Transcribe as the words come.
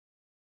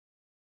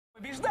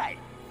Побеждай!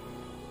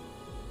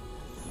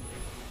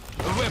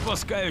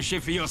 Выпускающий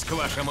фьюз к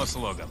вашим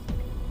услугам.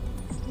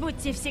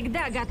 Будьте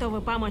всегда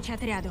готовы помочь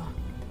отряду.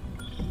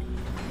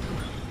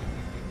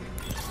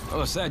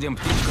 Усадим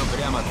птичку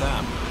прямо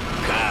там.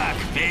 Как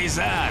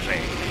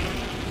пейзажи!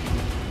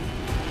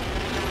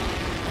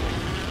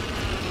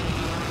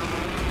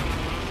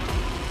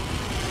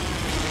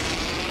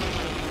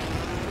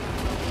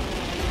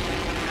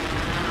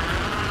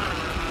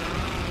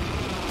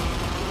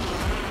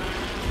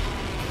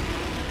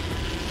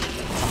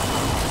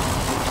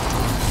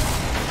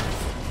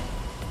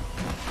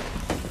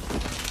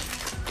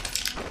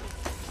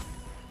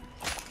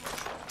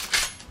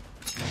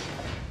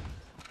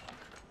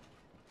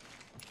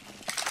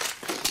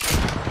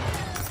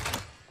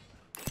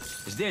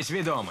 Здесь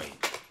ведомый.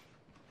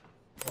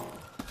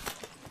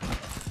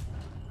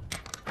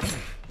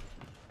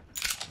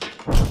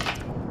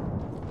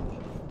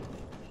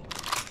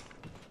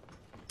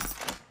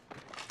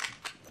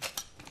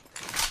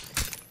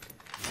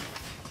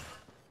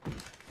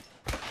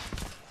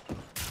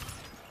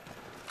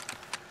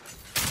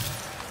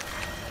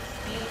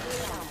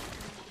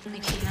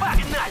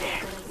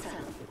 Погнали!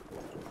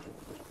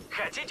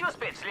 Хотите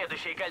успеть в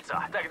следующее кольцо?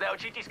 Тогда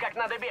учитесь, как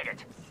надо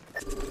бегать.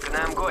 К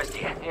нам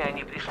гости, и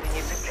они пришли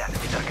не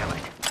цыплятами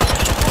торговать.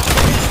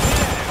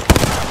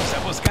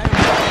 Запускаем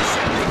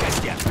десятый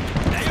кастет.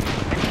 Даем.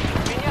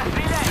 Меня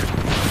стреляют!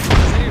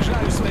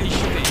 Заряжаю свои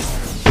щиты.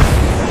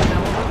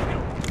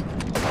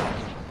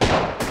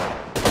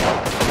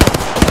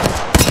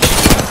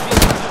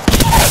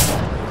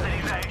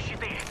 Заряжаю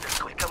щиты. Да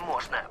сколько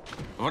можно?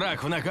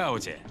 Враг в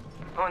нокауте.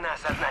 У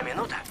нас 1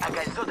 минута, а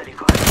кольцо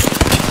далеко.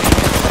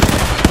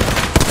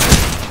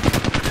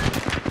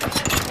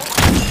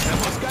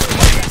 Запускаю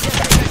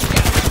десятый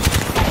кастет.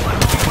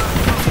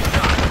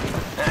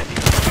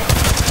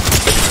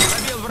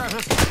 Пробил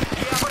вражеский.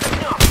 Я под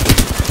огнем!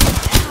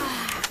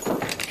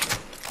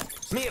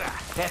 Мира,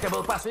 это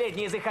был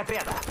последний из их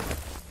отряда.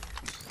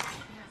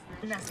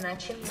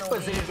 Назначен новый.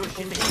 Подзаряжу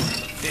щиты.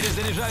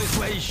 Перезаряжаю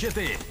свои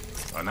щиты.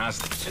 У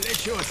нас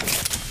лечусь.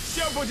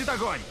 Все будет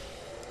огонь.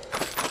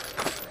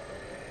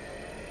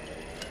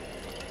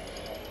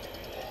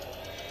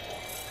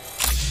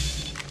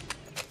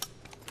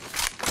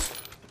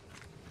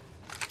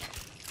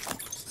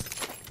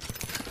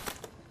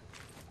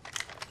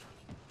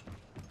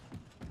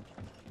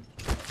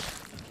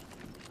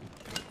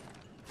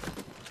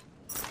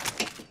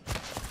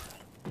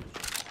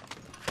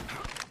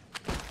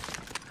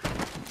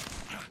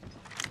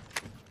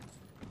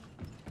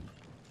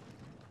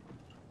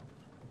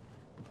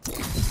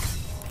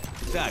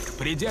 Так,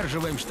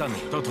 придерживаем штаны.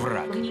 Тут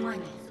враг.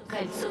 Внимание,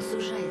 кольцо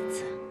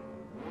сужается.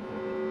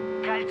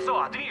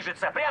 Кольцо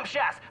движется прямо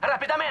сейчас!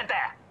 Рапидаменте!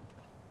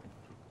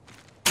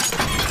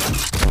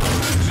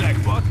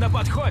 Джекпот на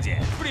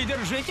подходе.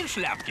 Придержите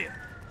шляпки.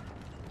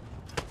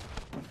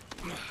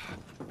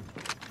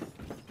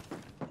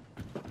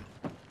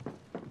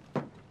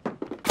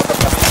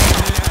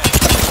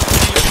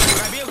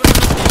 Пробил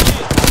вражеский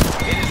щит.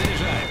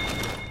 Перезаряжаю.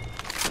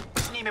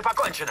 С ними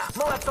покончено!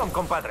 Молодцом,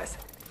 компадрес!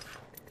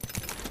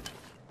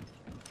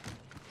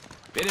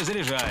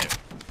 Перезаряжаю.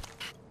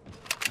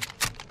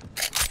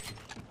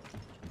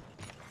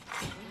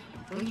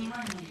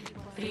 Внимание,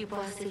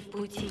 припасы в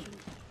пути.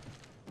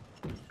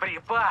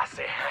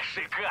 Припасы!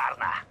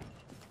 Шикарно!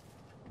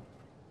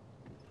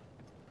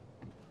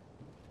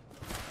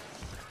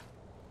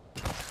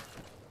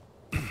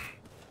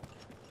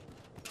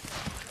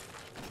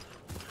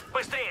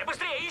 Быстрее,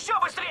 быстрее, еще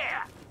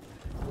быстрее!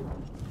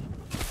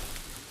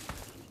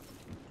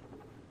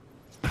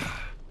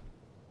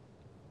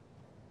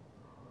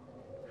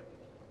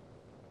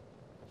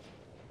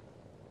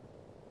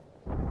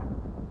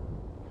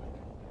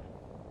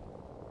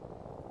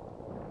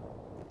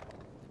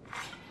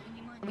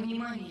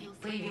 Внимание,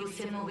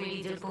 появился новый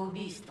лидер по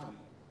убийствам.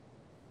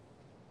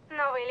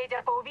 Новый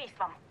лидер по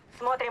убийствам.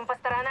 Смотрим по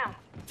сторонам.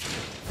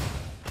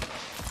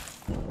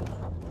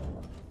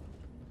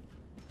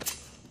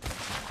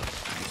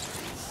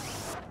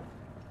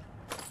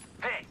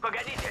 Эй,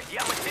 погодите,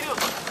 я мастерил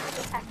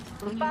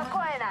тут!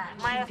 Спокойно.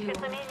 Мое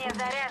спецумение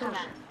заряжено.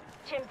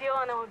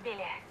 Чемпиона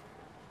убили.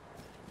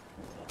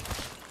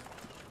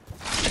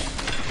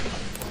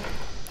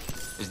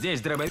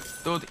 Здесь дробовик.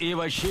 Тут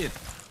Ива щит.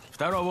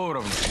 2-го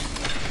уровня.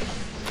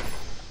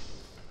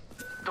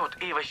 Тут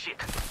Ива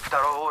щит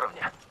 2-го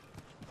уровня.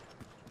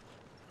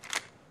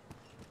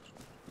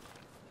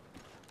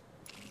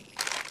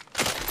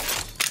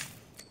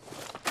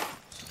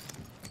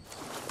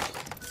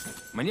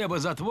 Мне бы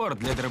затвор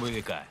для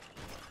дробовика.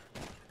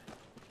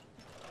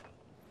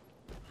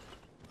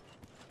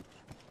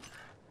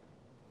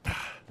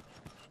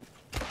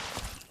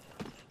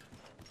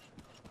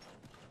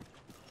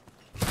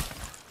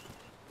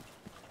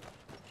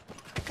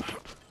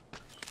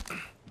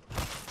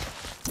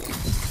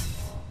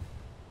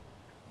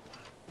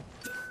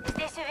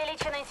 Здесь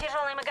увеличенный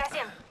тяжелый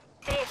магазин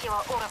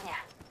 3-го уровня.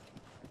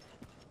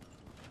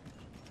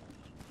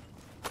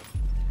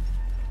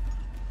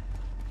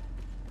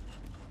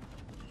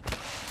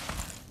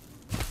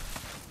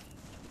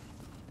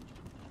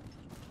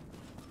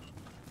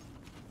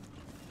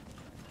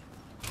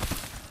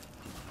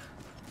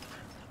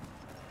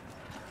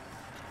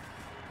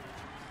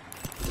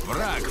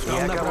 враг в том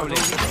Я кого-то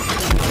направлении.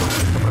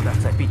 увидел.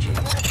 Продавца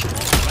печенья.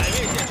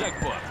 Ловите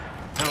джекпот.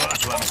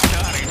 Вот вам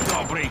старый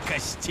добрый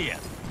кастет.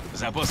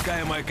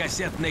 Запускаю мой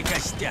кассетный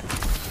кастет.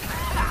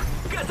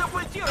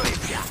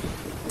 Катапультируйся!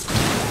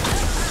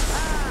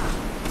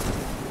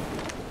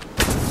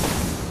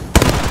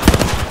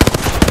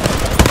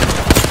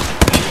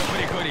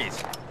 Прикурить.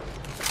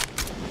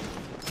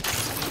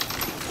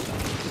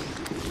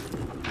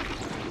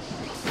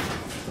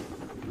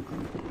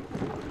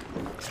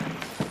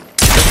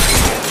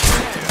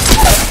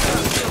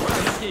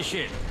 Разбил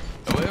щель.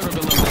 Вырубил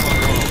одного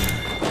врага.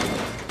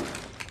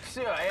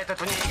 Все,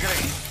 этот вне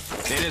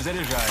игры.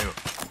 Перезаряжаю.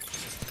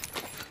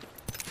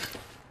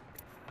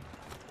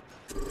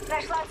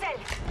 Нашла цель.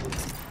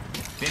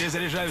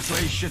 Перезаряжаю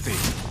свои щиты.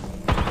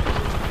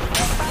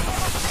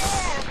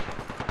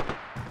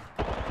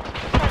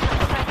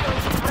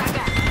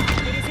 Врага.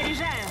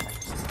 Перезаряжаю.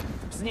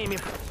 С ними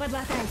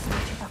Подлатаю себе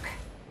чуток.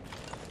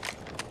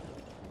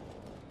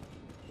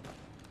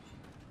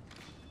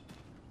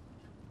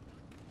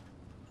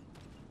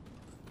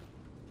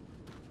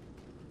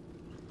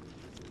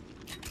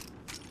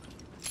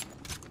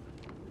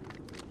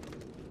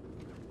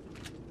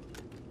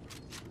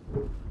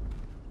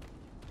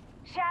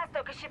 Сейчас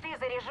только щиты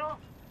заряжу.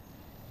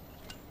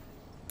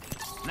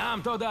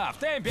 Нам туда! В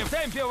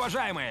темпе,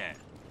 уважаемые!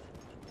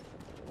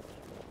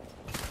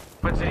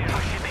 подзаряжу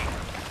щиты.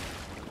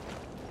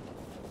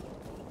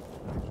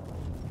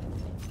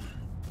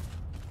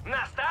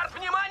 На старт,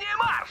 внимание,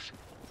 марш!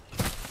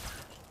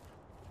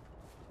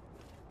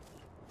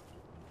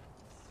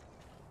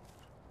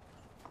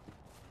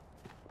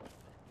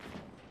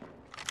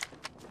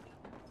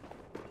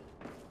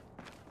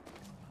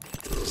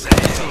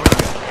 Зарядил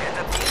врага.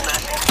 Этот не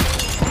наш.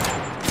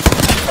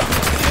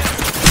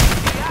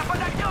 Я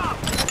под огнем!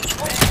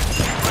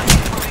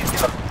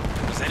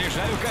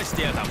 Заряжаю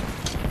кастетом.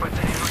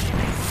 Подзаряжу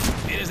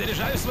щиты.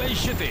 Перезаряжаю свои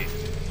щиты.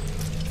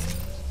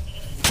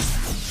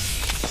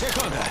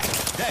 Секунда.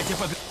 Дайте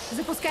под...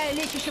 Запускаю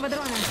лечащего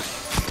дрона.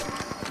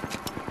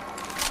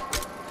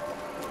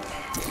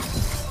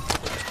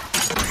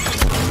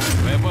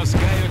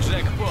 Выпускаю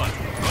джекпот.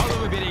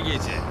 Голову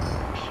берегите.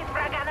 Щит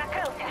врага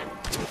накрылся.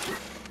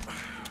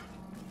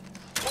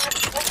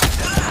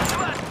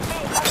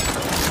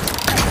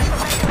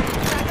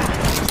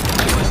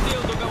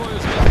 Пустил дуговую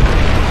звезду.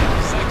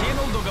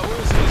 Закинул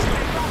дуговую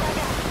звезду.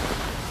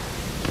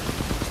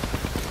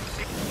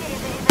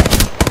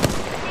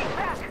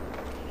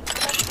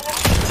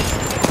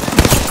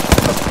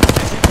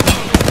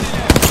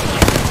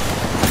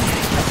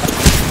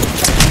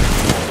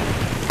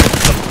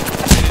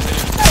 Здесь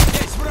враг.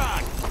 Здесь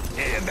враг!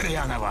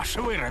 Дряна ваш,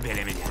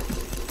 вырубили меня.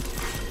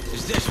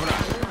 Здесь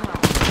враг.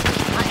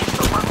 Они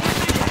что, по мне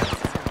стреляют?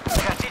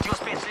 Хотите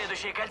успеть в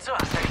следующее кольцо?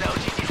 Тогда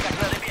учитесь,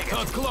 как надо бегать.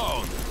 Тот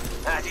клоун.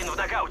 Один в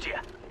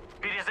нокауте.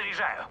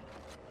 Перезаряжаю.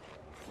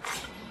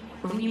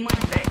 Внимание!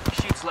 Эй,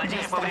 щит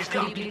злодея Доставка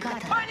поврежден.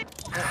 репликатора.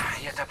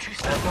 Я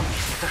топчусь на одном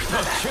месте. Это что,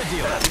 да? Что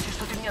делать? Радуйся,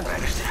 что ты мне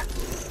нравишься.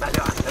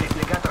 Алло,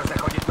 репликатор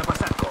заходит на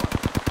посадку.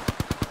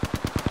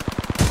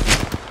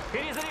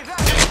 Перезаряжаю!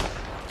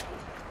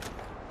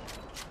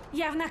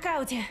 Я в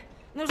нокауте.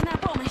 Нужна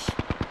помощь.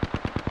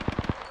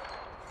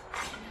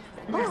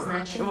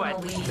 Назначен Вот.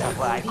 новый лидер Давай,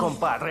 по убийству.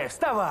 компадре,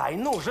 вставай,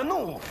 ну же,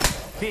 ну!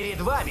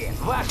 Перед вами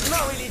ваш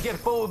новый лидер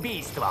по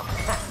убийствам.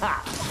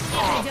 Ха-ха.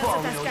 Придется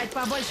помню. таскать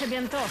побольше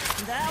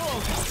бинтов. Да,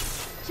 Волка?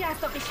 Сейчас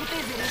только щиты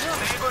заряжу.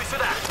 Двигай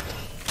сюда.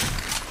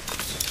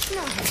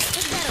 Ну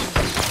же, здорово.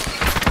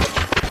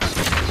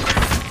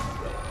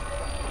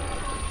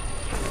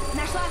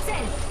 Нашла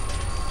цель.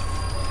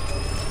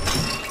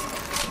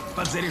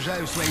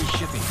 Подзаряжаю свои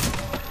щиты.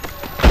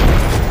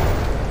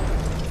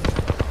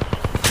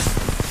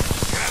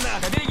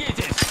 Граната,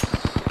 берегитесь!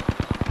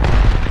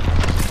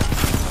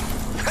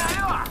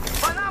 Алло,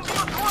 по нам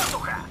бьют с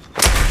воздуха.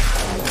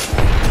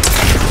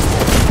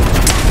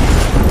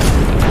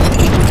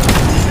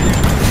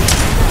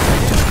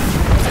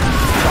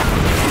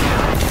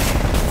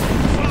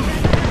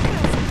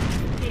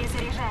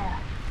 Перезаряжаю.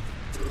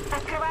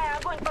 Открываю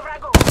огонь по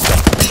врагу.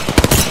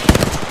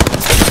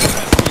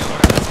 Разбил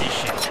вражеский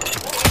щит.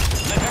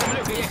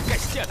 Накормлю-ка их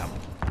кастетом.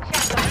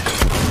 Сейчас только.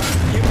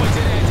 Не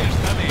потеряйте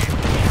штаны.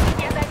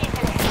 Меня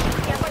заметили.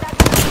 Я под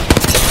огнем.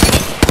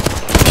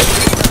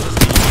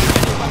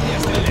 Они по мне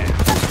стреляют.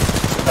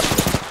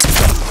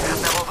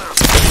 Одного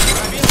вырубил.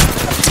 Пробил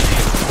вражеский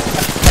щит.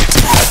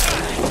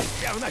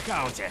 Я в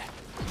нокауте.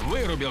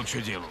 Вырубил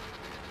чудилу.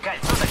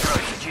 Кольцо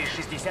закроется через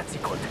 60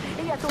 секунд.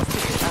 Я-то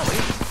успею, а вы?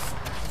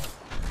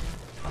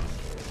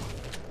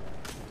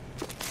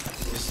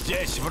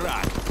 Здесь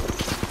враг.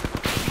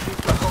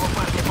 Плохого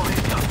парня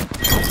поврежден.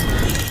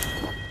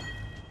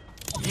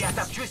 Я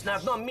топчусь на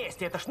одном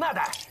месте, это ж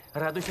надо!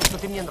 Радуйся, что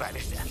ты мне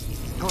нравишься.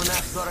 У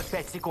нас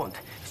 45 секунд.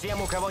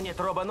 Всем, у кого нет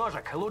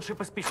робоножек, лучше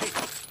поспешить.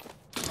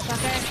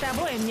 Пока я с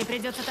тобой, мне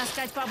придется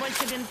таскать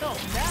побольше бинтов.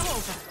 Да,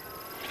 Волка?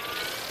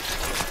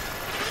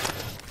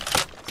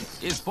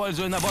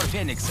 Использую набор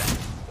Феникса.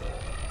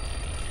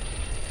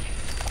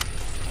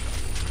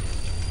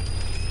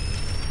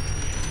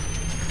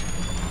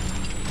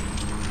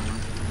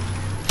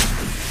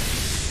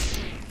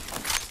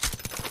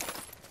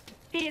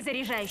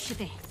 Перезаряжаю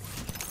щиты.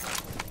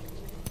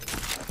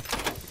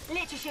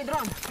 Лечащий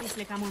дрон,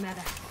 если кому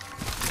надо.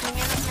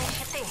 Мне нужны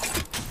щиты.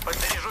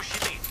 Подзаряжу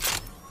щиты.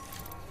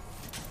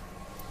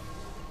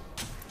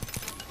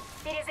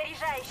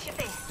 Перезаряжаю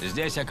щиты.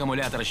 Здесь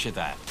аккумулятор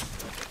щита.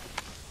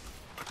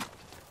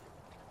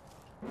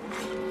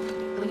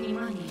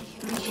 Внимание,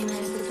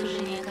 начинается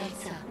сужение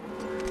кольца.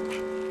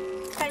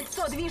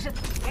 Кольцо движет.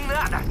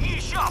 Надо!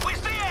 Еще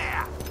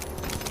быстрее!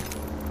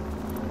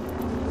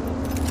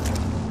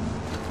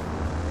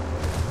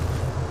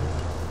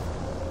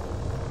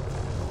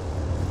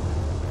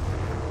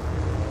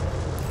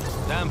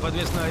 Там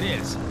подвесной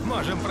рельс.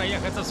 Можем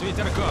проехаться с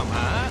ветерком,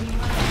 а?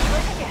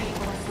 Слышите?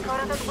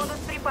 Скоро тут будут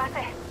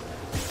припасы.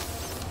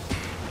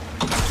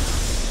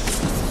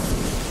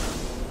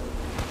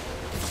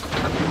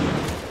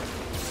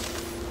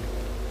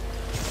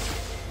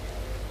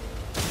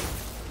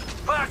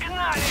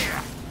 Погнали!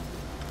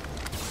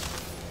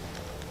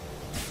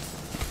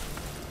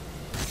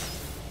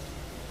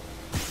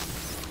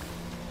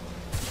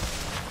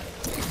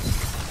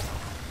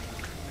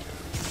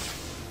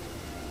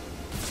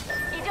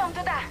 Идем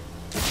туда.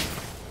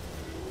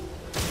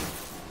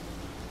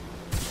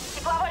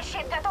 Тепловой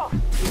щит готов.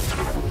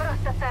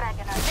 Просто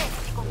царапина.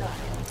 Дайте секунду.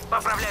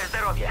 Поправляю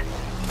здоровье.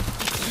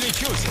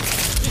 Лечусь.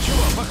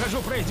 Ничего,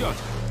 похожу, пройдет.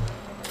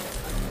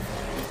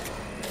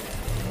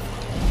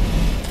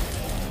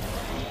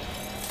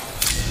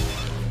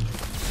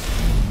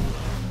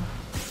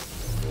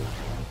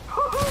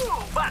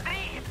 Ху-ху!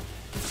 Бодрит!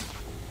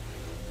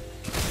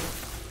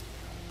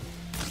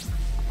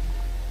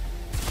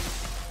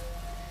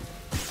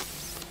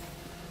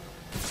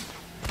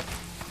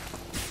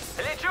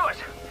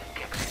 Лечусь!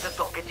 Как же это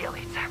долго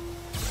делается?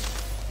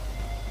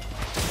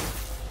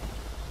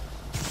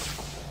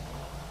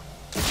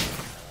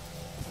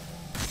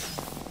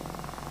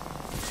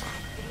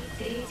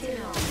 Третий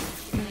раунд.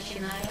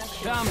 Начинаю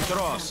отсчет. Там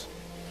трос.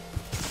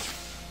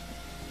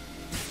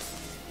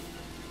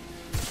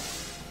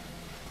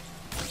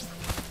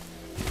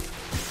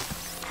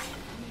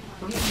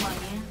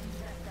 Внимание.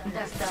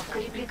 Доставка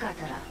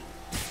репликатора.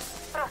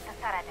 Просто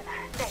царапина.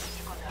 Дайте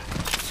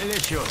секунду.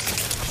 Лечусь.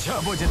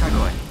 Все будет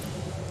огонь.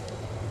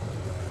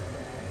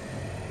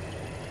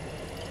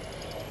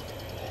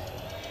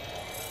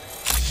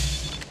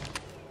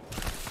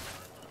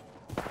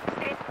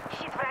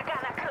 Щит врага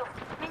накрыл.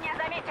 Меня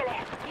заметили.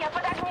 Я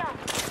под огнем.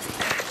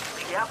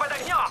 Я под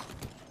огнем!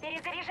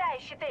 Перезаряжаю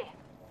щиты.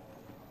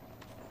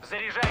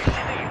 Заряжаю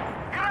щиты!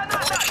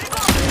 Граната!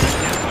 Бегом!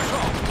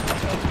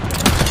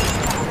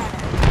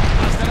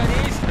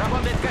 Посторонись,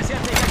 работает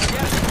кассетный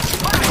кастет.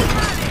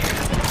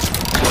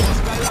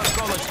 Запускаю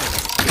осколочную.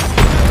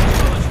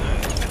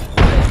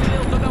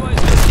 Выстрелил тудовой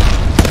свисток.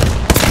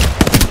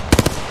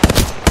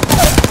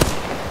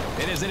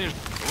 Перезаряж...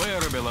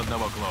 Вырубил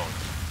одного клоуна.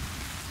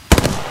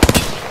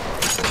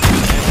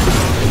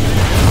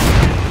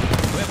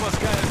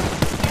 Выпускаю...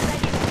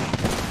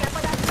 Я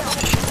под огнем.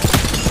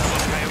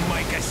 Запускаем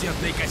мой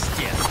кассетный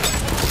кастет.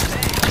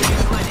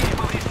 Злодей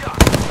поврежден!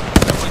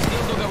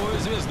 Запустил дуговую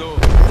звезду.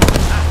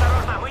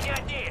 Осторожно, мы не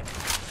одни!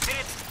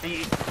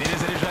 И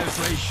Перезаряжаю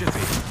свои щиты.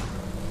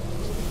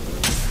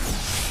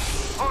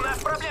 у нас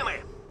проблемы!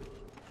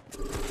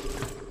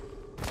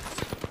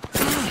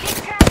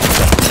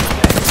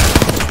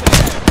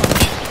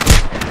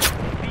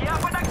 Я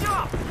под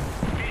огнем!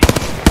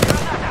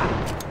 Граната!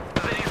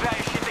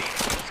 Заряжаю щиты!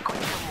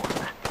 Сколько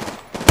можно?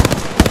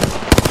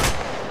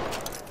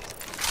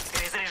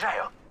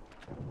 Перезаряжаю!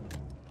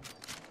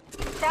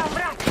 Там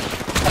враг.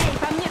 Эй,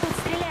 по мне тут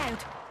стреляют.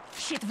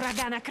 Щит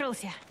врага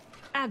накрылся.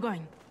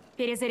 Огонь.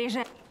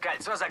 Перезаряжай.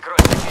 Кольцо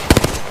закройте!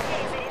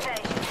 Перезаряжаю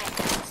щиты.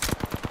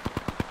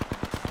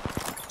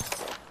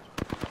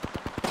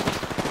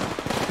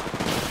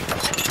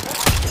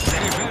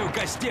 Заряжаю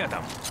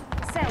кастетом.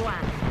 Целого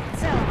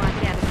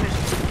отряда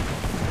прыжки.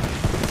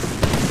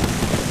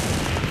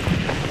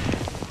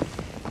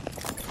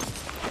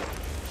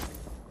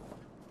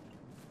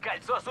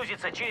 Кольцо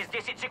сузится через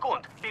 10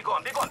 секунд!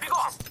 Бегом, бегом,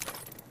 бегом!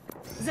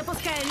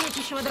 Запускаю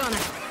лечащего дрона.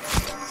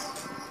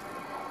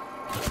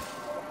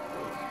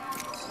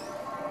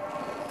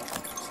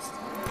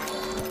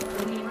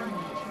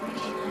 Внимание,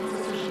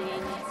 начинается сужение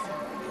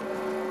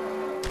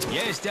кольца.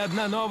 Есть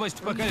одна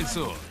новость по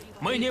кольцу.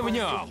 Мы не в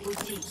нем.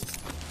 Пути.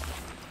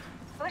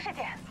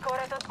 Слышите?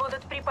 Скоро тут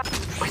будут припасы.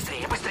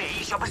 Быстрее, быстрее,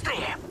 еще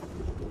быстрее!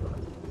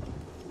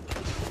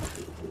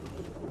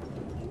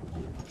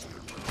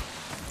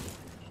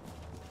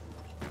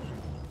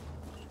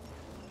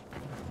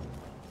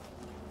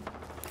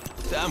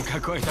 Там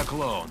какой-то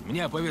клоун.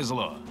 Мне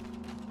повезло.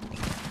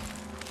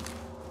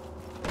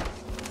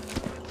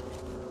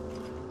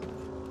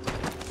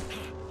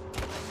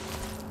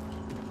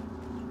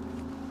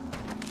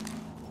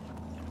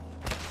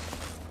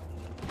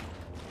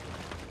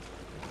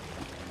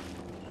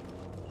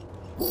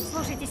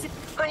 Слушайте,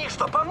 Они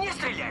что, по мне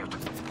стреляют?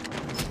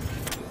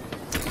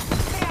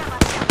 прямо.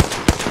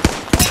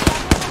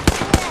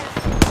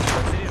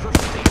 Заряжу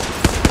щиты!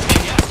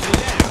 Меня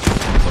стреляют.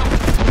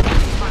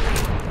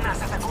 Смотри,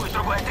 нас атакует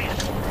другой отряд!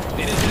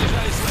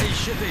 Перезаряжаю свои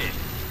щиты.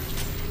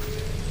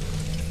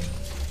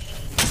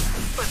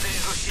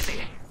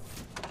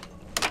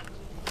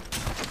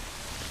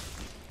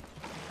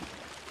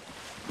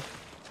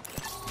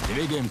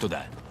 Двигаем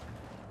туда.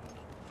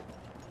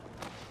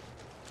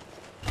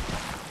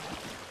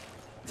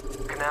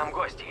 К нам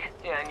гости,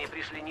 и они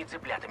пришли не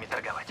цыплятами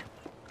торговать.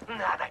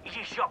 Надо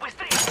еще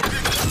быстрее!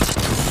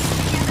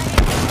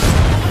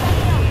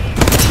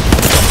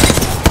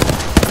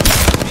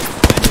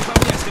 Они по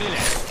мне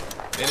стреляют.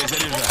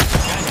 Перезаряжай.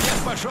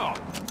 Кастет пошел.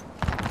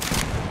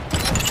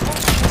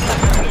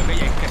 Накормлю-ка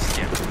я их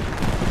кастет.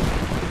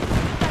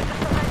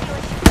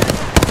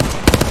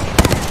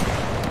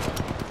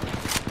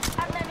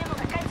 Одна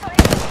минута, кольцо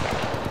рядом.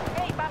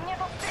 Эй, по мне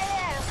тут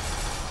стреляют.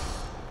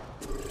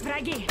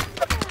 Враги.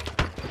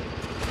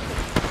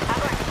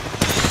 Огонь.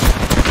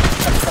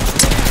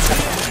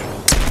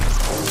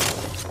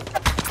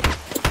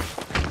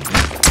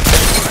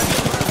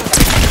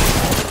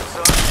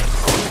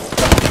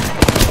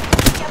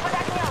 Я под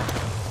огнем.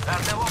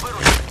 Одного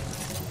вырубить.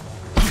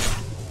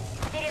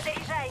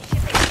 Перезаряжаю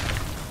щиты.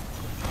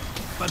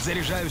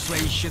 Подзаряжаю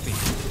свои щиты.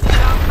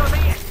 Там кто-то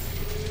есть!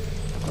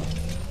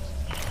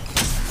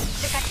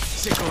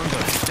 Секунду.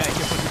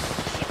 Дайте под...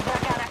 Щит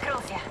врага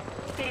накрылся.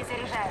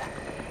 Перезаряжаю.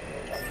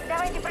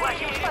 Давайте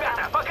Плохие проверим, что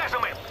ребята, там.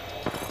 покажем им!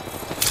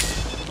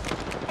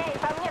 Эй,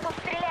 по мне тут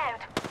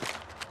стреляют.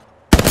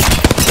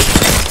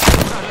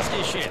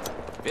 Вражеский щит.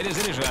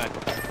 Перезаряжать.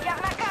 Я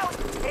в нокауте.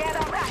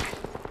 Рядом враг.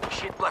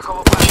 Щит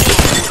плохого парня.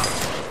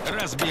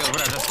 Разбил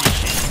вражеский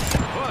щит.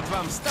 Вот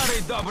вам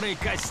старый добрый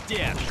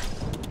кастет.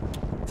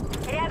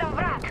 Рядом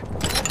враг.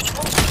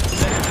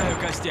 Заряжаю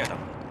кастетом.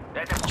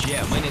 Это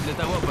Че, мы не для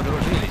того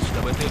подружились,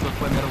 чтобы ты тут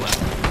померла.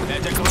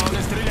 Эти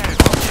клоуны стреляют.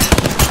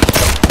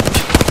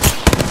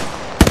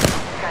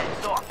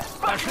 кольцо.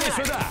 Пошли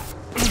сюда!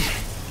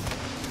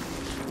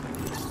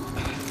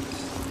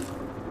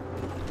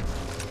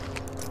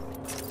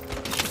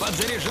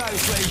 Подзаряжаю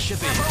свои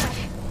щиты.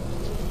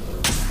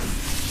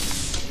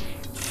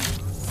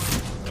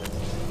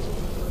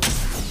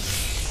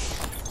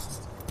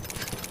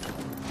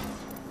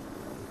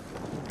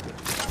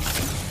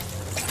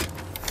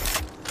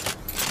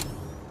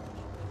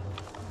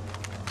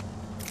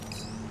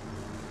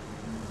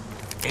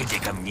 Иди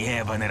ко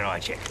мне,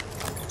 банерочек.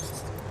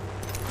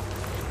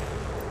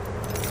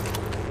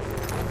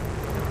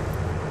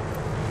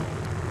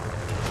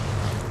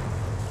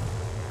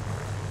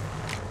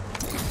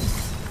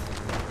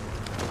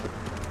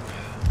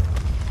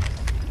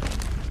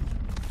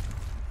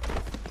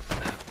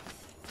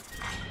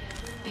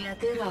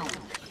 Пятый раунд.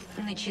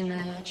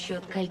 Начинаю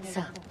отсчет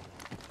кольца.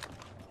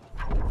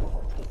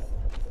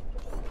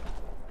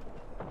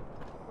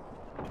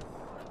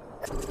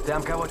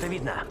 Там кого-то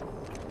видно.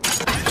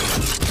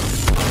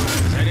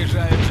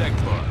 Заряжаю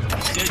джекпот.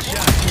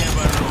 Сейчас не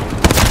бору.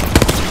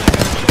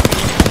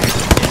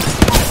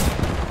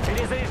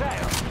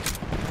 Перезаряжаю.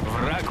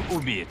 Враг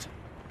убит.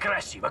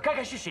 Красиво. Как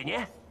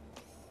ощущение?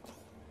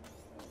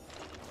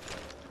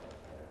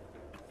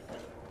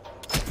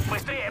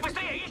 Быстрее,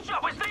 быстрее, еще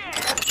быстрее!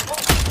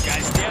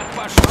 Кастет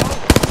пошел.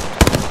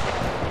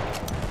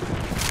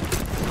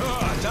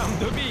 О, там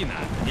дубина.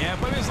 Мне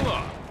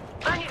повезло.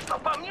 Они что,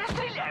 по мне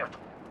стреляют?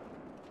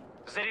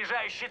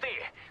 Заряжаю щиты.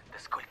 Да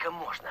сколько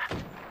можно?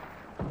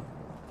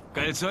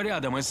 Кольцо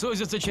рядом и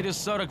сузится через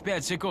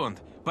 45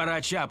 секунд.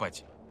 Пора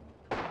чапать.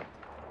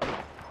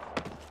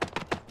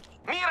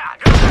 Мира!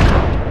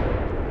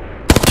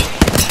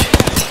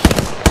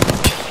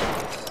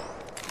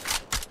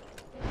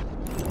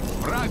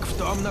 Враг в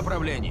том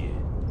направлении.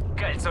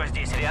 Кольцо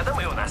здесь рядом,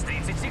 и у нас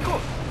 30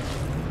 секунд.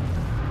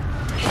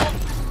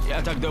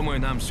 Я так думаю,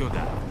 нам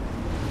сюда.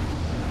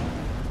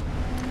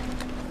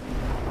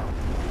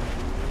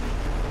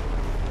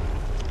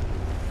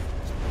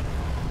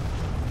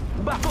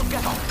 Батут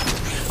готов!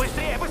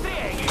 Быстрее,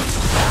 быстрее!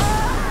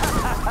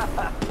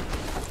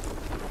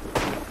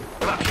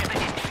 Вообще-то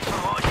здесь...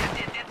 О, нет,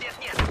 нет, нет, нет,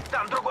 нет!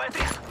 Там другой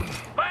отряд!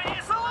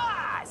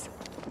 Понеслась!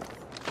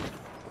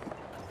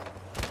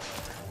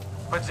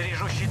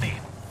 Подзаряжу щиты.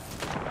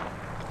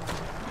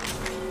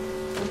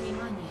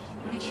 Внимание!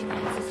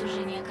 Начинается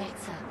сужение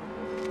кольца.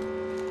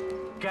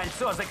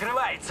 Кольцо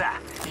закрывается!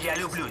 Я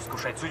люблю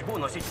искушать судьбу,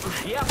 но сейчас...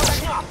 Я под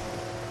огнем!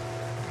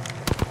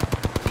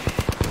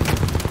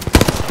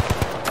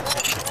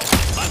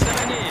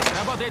 Посторонись!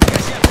 Работает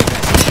кассетный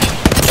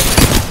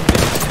кастет!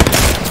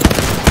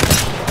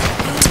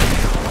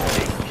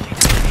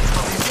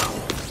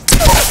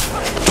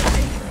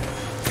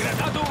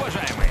 Гранату,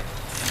 уважаемые!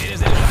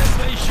 Перезаряжаю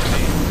свои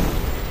щиты!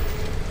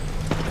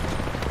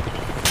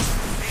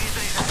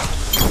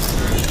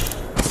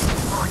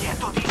 О, нет,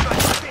 тут еще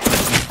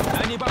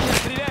один. Они по мне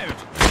стреляют!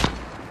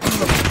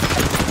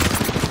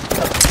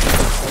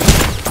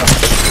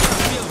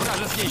 Убил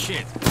вражеский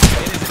щит!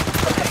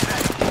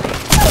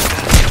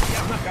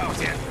 Я в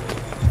нокауте!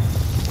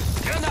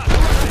 Гранату,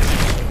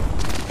 уважаемые!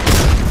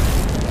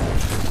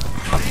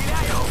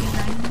 Стреляю!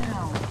 Финальный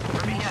раунд.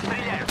 В меня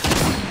стреляют!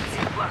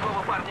 Щит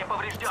плохого парня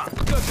поврежден.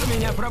 Тут у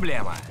меня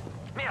проблема.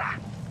 Мира,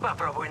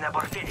 попробуй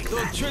набор Феникса.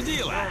 Тут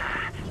чудило!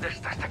 Да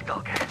что ж так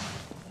долго?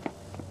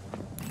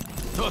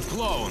 Тут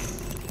клоун!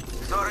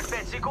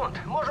 45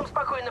 секунд. Можем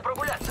спокойно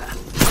прогуляться.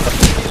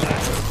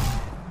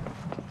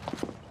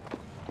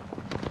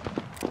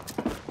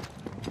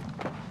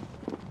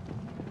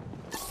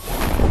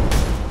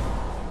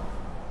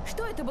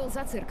 это был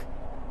за цирк?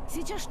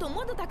 Сейчас что,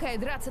 мода такая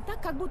драться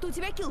так, как будто у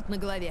тебя килт на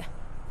голове?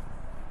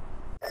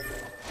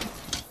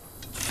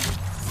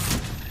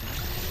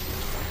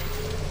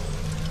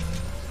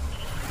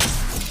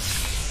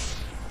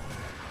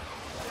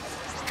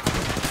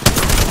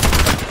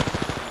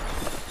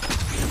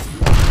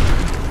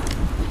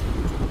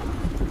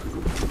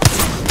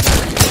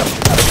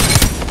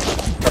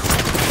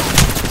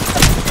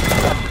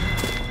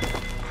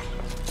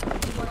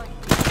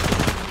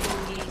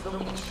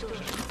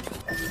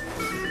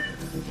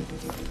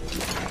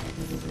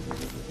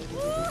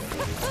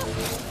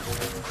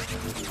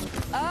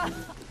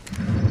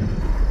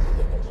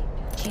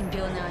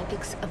 Чемпионы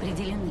Апекс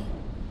определены.